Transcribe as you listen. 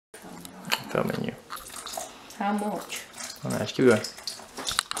filming you. How much? Alright, keep going.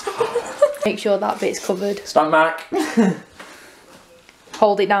 Make sure that bit's covered. Stand back.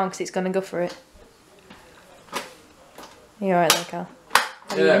 Hold it down because it's going to go for it. You alright there, Cal?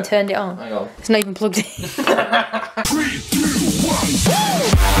 Have you even turned it on? Hang on. It's not even plugged in. 3, 2, 1.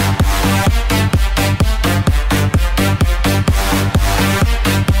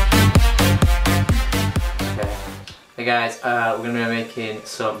 Hey guys, we're going to be making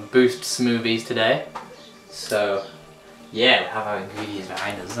some boost smoothies today. So, yeah, we have our ingredients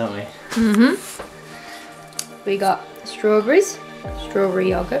behind us, don't we? Mm-hmm. We got strawberries, strawberry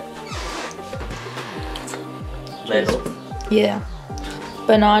yogurt. Ladle. Yeah.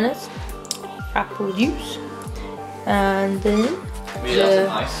 Bananas, apple juice, and then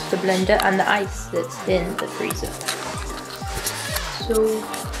the blender and the ice that's in the freezer. So,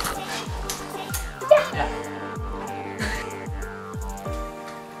 yeah.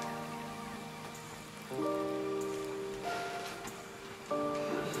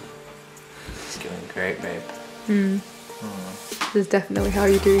 It's going great, babe. This is definitely how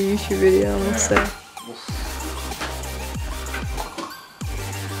you do a YouTube video, I must say.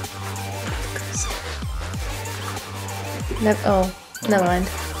 Never mind.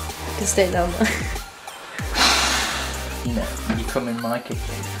 You can stay down there. You know, you come in my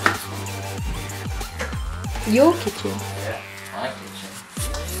kitchen. Your kitchen? Yeah, my kitchen.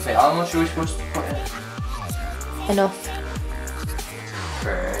 Wait, how much are we supposed to put in? Enough.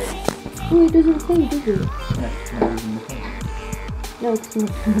 Great. Oh, it doesn't say, does it? Yeah, not even the thing. No, it's in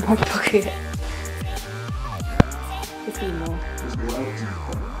the back pocket. 15 more.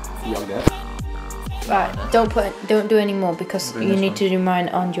 Yogurt. Right, don't do any more because you need to do mine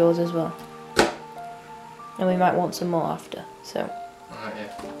and yours as well. And we might want some more after, so. Alright,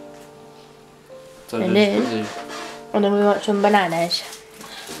 yeah. So And then we want some bananas.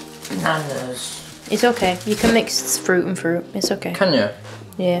 Bananas. It's okay, you can mix fruit and fruit, it's okay. Can you?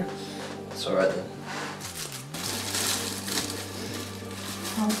 Yeah. It's alright then.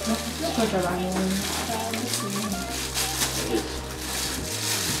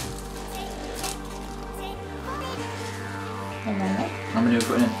 How many are we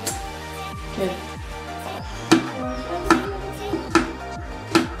putting in? 2.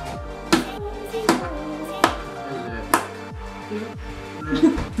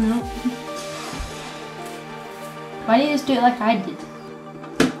 No. Why didn't you just do it like I did?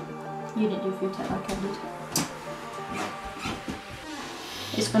 You didn't do fruit like I did.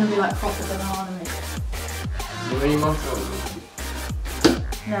 It's gonna be like proper banana mix. Do we need more strawberry?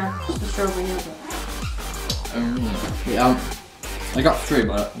 No, just the strawberry yogurt. Yeah, I got 3,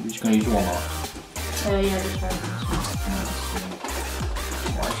 but I'm just gonna use 1 more. Yeah, just try this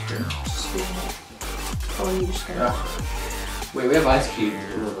one. Or you just go. Wait, we have ice cubes as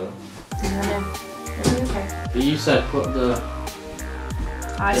well though. No. It'll be okay. But you said put the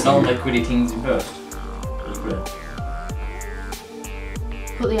non-liquidy things in first. Just put it.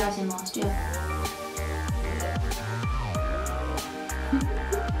 Put the ice in last, yeah.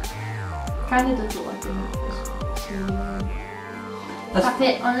 Kinda does look like a tap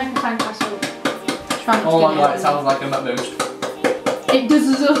it on like a time castle. Oh my god, it sounds like a nut boost. It does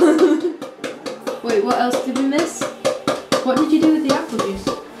as well. Wait, what else did we miss? What did you do with the apple juice?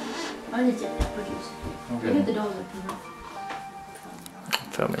 I did the apple juice. Okay. You had the doors open now. I'm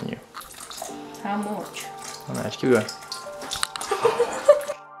filming you. How much? Alright, keep going.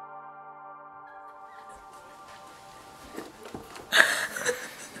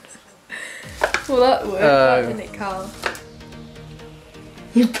 Well, that worked, didn't it, Carl?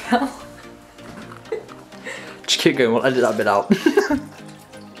 You pal. Just keep going, we'll edit that bit out.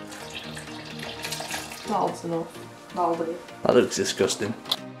 That's enough. That'll do. That looks disgusting.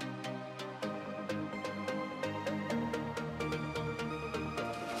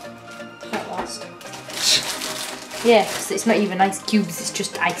 At last. Yeah, because it's not even ice cubes, it's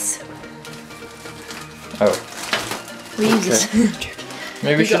just ice. Oh. We use this.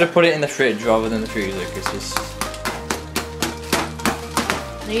 Maybe we should have put it in the fridge rather than the freezer, because it's...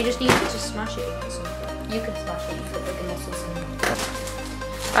 No, you just need to smash it against something. You can smash it, you put bigger muscles in.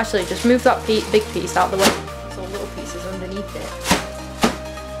 Actually, just move that big piece out the way. So little pieces underneath it.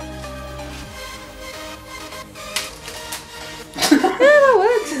 Yeah, that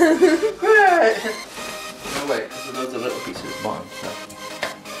works. No wait, because there's loads of little pieces at the bottom, so...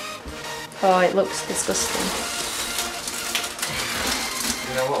 Oh, it looks disgusting.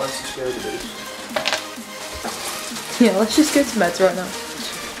 You know what, let's just go to this. Yeah, let's just go to meds right now.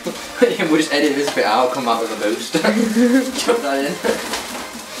 We'll just edit this bit out, come back with a boost. Chuck that in.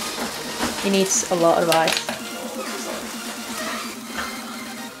 He needs a lot of ice.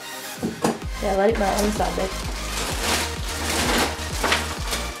 Yeah, let it melt on inside, babe.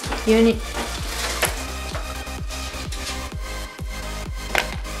 You need...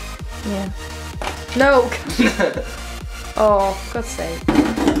 Yeah. No! Oh, for God's sake.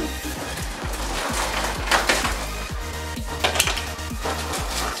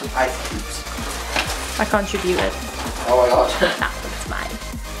 Some ice cubes. I contributed. Oh my god. That looks mine.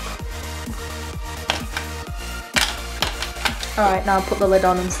 Alright, now put the lid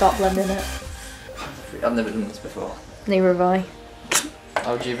on and start blending it. I've never done this before. Neither have I.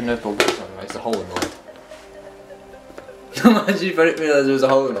 How would you even know if the lid's on? It's a hole in the lid. Imagine if I didn't realise there was a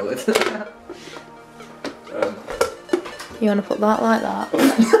hole in the lid. You want to put that like that?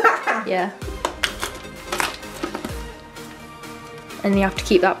 Yeah. And you have to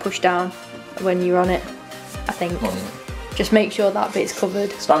keep that pushed down when you're on it, I think. Just make sure that bit's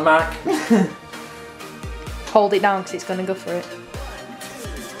covered. Stand back. Hold it down because it's going to go for it.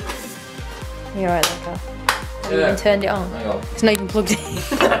 You're right there, Cal. Have you even turned it on? Hang on. It's not even plugged in.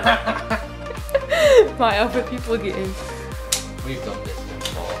 Might help if you plug it in. We've done this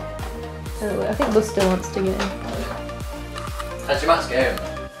before. Oh, I think Buzz still wants to get in. Actually, Matt's getting.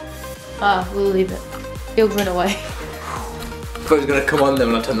 Ah, we'll leave it. He'll run away. I thought it was going to come on then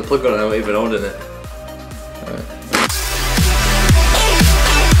when I turned the plug on and I wasn't even holding it.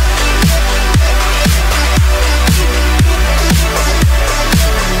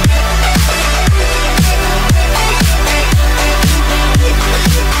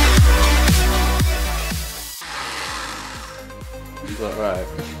 Is that right?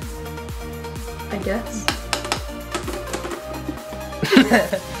 I guess.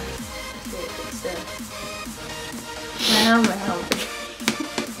 Wow.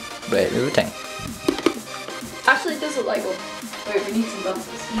 Wait, everything. Actually, it does look like one. Wait, we need some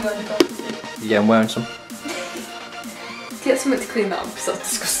glasses. You got any glasses? Yeah, I'm wearing some. Get something to clean that up because that's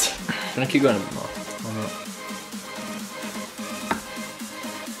disgusting. Can I keep going a bit more?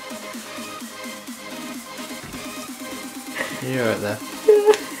 You're right there.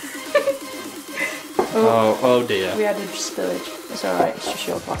 Oh dear. We added spillage. It's alright, it's just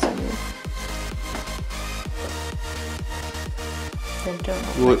your glass anyway. Then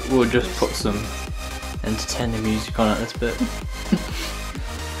don't We'll just put some entertaining music on at this bit.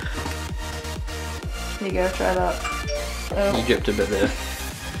 Here you go, try that. Oh. You dripped a bit there.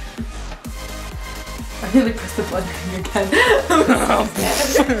 I nearly pressed the blood ring again.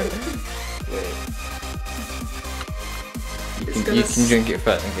 Wait. You can drink it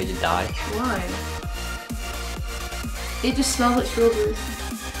first in case you die. Why? It just smells like strawberries.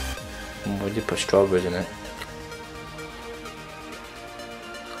 We did put strawberries in it.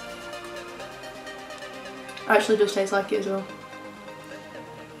 Actually does taste like it as well.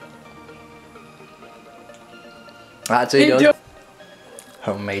 Actually does.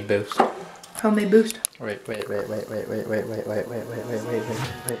 Homemade boost. Homemade boost. Wait.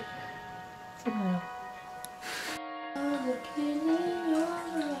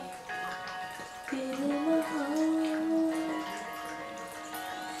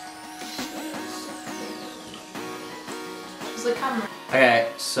 The camera.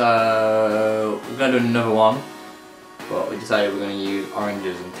 Okay, so we're gonna do another one, but we decided we're gonna use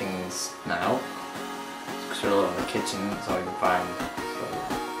oranges and things now because we're all in the kitchen. That's all we can find.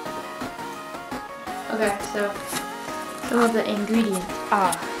 Okay, so some of the ingredients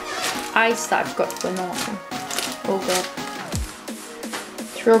are ice that I've got to put on. Oh god.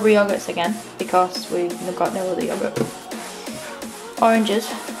 Strawberry yogurts again because we've got no other yogurt. Oranges,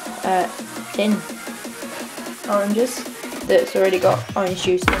 tin oranges. That's already got orange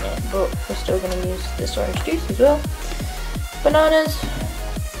juice in it, but we're still going to use this orange juice as well. Bananas,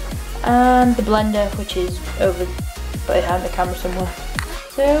 and the blender, which is over behind the camera somewhere.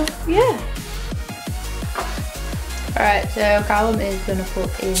 So yeah. Alright, so Callum is going to put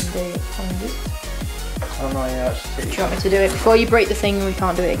in the oranges. Oh no, yeah, Do you want me to do it before you break the thing and we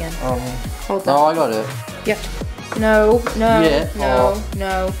can't do it again? Hold that. No, I got it. You have to. No. Yeah,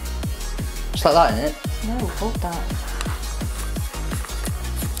 No. Just like that, innit? No, hold that.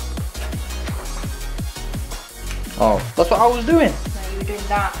 Oh, that's what I was doing. No, you were doing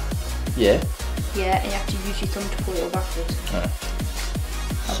that. Yeah. Yeah, and you have to use your thumb to pull it all backwards.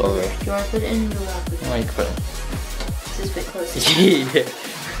 Sorry. Do you want to put it in the water? No, you can put it This is a bit closer. yeah.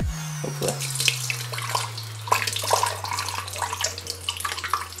 Hopefully.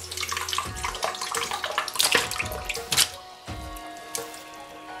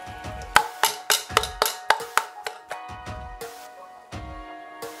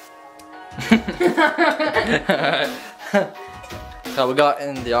 So we got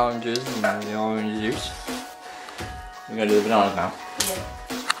in the oranges and the orange juice. We're gonna do the bananas now. Yeah.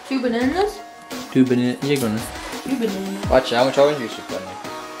 2 bananas. 2 bananas. You're gonna. 2 bananas. Actually, how much orange juice you put in?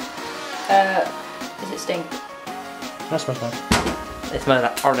 Does it stink? That smells fine. It smells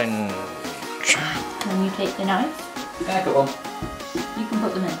like orange. Then you take the knife. Can I put one? You can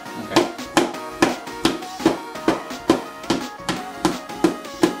put them in. Okay.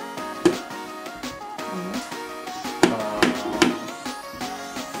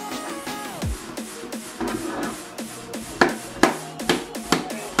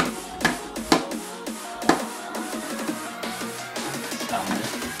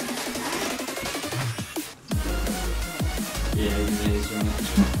 Yeah, you made this one.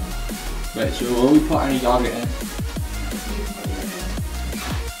 Right, so will we put any yogurt in?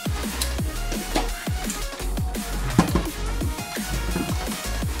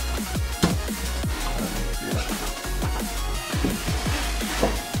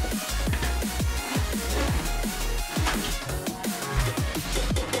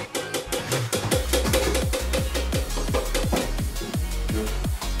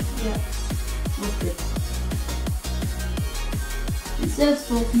 It says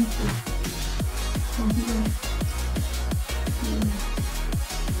Smoothie.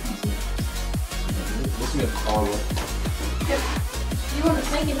 This is horrible. Yep. You want to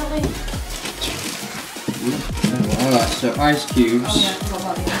make it, not me? Alright, so ice cubes. Oh yeah, I forgot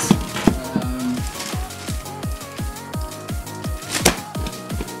about these.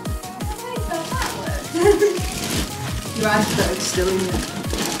 Your iceberg's still in there.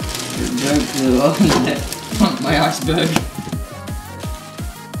 Don't feel on it. My iceberg.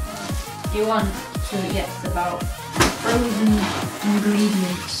 You want to get about frozen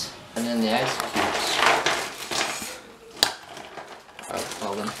ingredients. And then the ice cubes. Oh,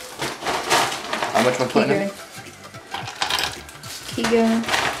 well then. How much am I putting in? Keep going.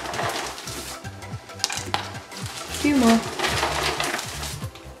 A few more.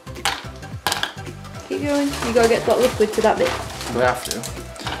 Keep going. You gotta get that liquid to that bit. Do I have to?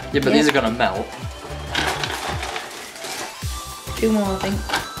 Yeah, but these are gonna melt. 2 more, I think.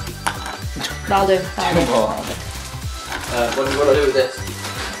 That'll do. That'll do. What do I do with this?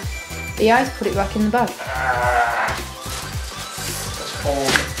 The ice, put it back in the bag. That's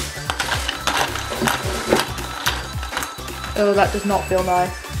cold. Oh, that does not feel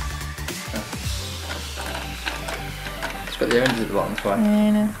nice. It's got the oranges at the bottom, that's why.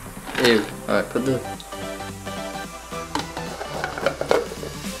 Yeah, no. Ew. Alright, put the...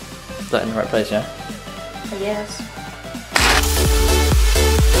 Put that in the right place, yeah? Yes.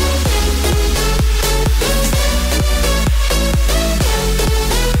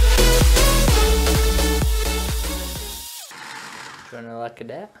 Trying to like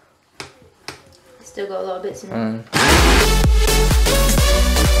that? Still got a lot of bits in it.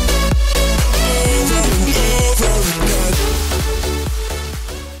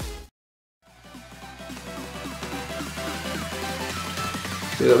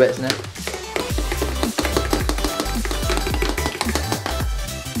 Still got bits in it.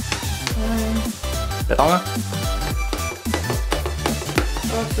 Bit longer?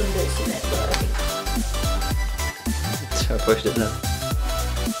 There are some bits in it, but I think... So I pushed it down.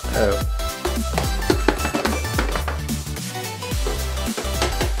 Oh.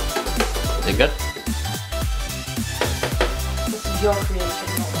 Is it good? This is your creation,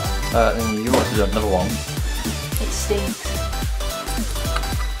 not mine. And you want to do another one. It stinks.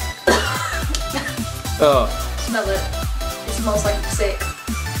 Oh. Smell it. It smells like sick.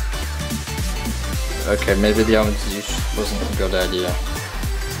 Okay, maybe the orange juice wasn't a good idea.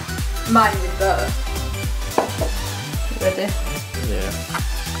 Mine would be better. Ready? Yeah.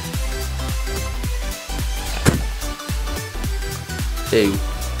 Ew.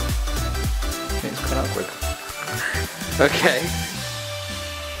 It's coming out quick. Okay.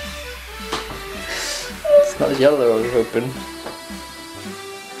 It's not as yellow as I was hoping.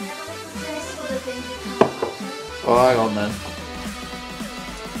 Oh, hang on then.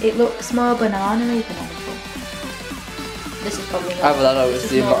 It looks more banana-y than apple. This is probably not. I but I know it's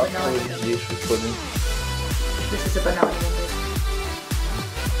this the is more amount of banana orange than- juice we're putting. This is a banana one.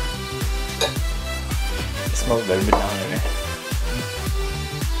 It smells very banana.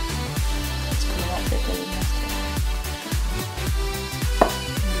 It's coming out thicker than this.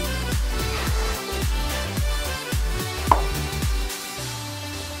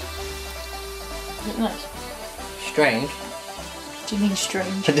 Is it nice? Strange. What do you mean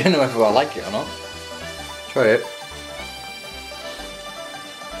strange? I don't know if I like it or not. Try it.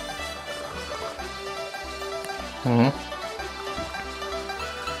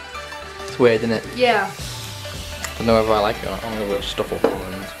 It's weird, isn't it? Yeah. I don't know if I like it or not. I'm gonna stuff up on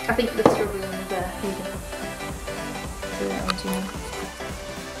it. I think the strawberry one is better. Here you go. Do that one too.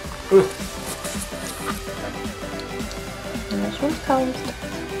 Ooh. one's closed.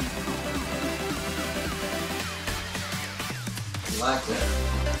 You like it?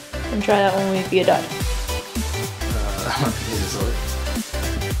 And try that one with your dad. Is it solid?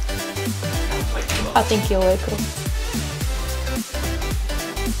 I think he'll wake up.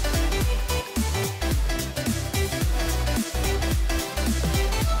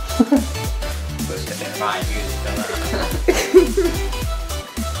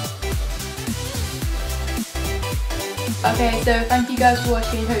 Okay, so thank you guys for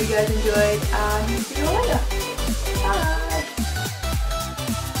watching. Hope you guys enjoyed, and see you all later.